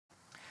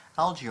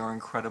Algae are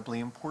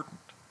incredibly important.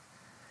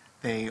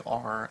 They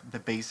are the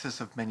basis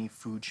of many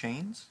food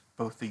chains,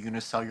 both the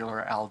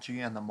unicellular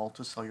algae and the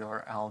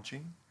multicellular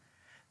algae.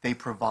 They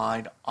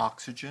provide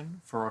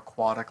oxygen for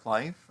aquatic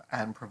life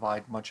and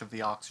provide much of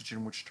the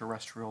oxygen which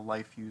terrestrial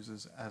life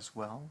uses as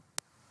well.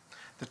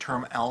 The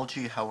term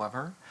algae,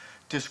 however,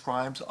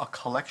 describes a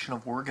collection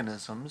of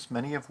organisms,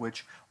 many of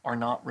which are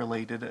not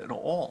related at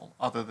all,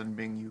 other than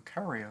being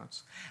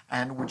eukaryotes,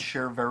 and which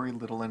share very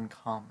little in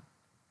common.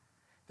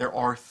 There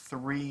are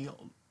three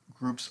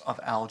groups of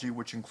algae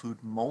which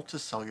include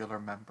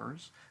multicellular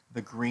members: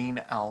 the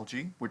green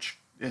algae, which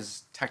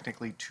is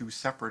technically two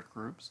separate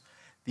groups,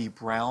 the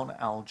brown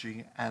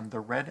algae, and the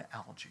red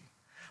algae.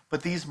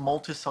 But these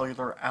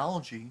multicellular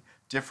algae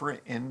differ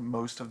in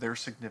most of their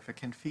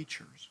significant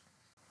features.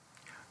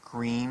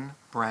 Green,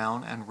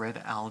 brown, and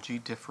red algae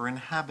differ in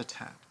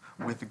habitat,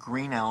 with the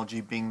green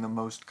algae being the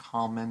most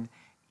common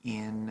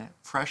in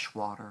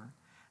freshwater,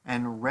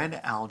 and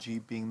red algae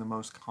being the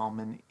most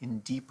common in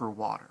deeper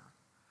water.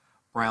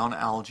 Brown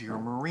algae are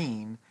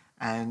marine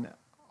and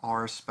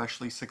are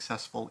especially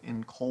successful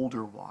in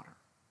colder water.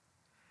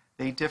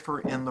 They differ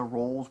in the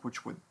roles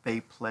which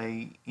they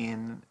play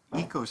in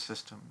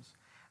ecosystems,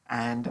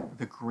 and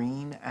the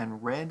green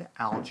and red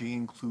algae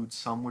include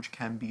some which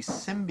can be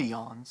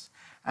symbionts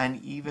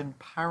and even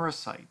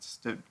parasites,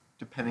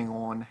 depending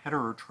on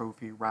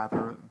heterotrophy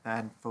rather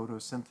than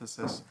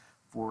photosynthesis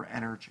for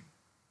energy.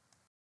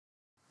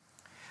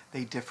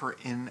 They differ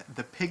in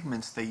the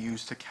pigments they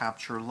use to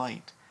capture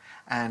light,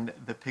 and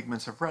the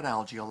pigments of red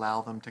algae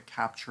allow them to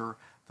capture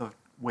the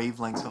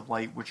wavelengths of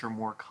light which are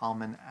more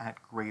common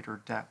at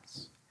greater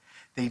depths.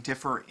 They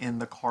differ in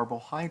the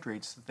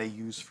carbohydrates that they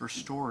use for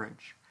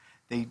storage.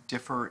 They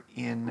differ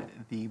in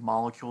the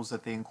molecules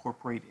that they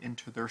incorporate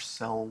into their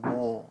cell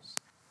walls.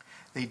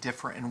 They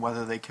differ in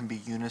whether they can be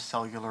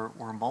unicellular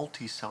or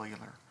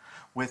multicellular,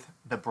 with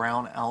the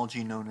brown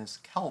algae known as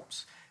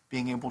kelps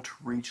being able to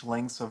reach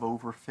lengths of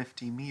over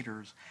 50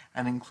 meters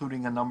and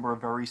including a number of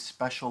very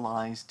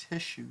specialized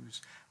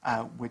tissues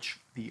which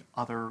the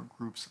other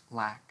groups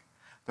lack.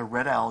 The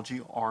red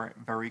algae are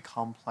very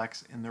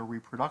complex in their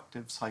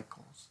reproductive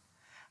cycles.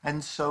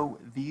 And so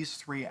these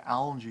three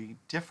algae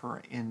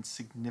differ in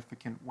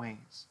significant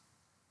ways.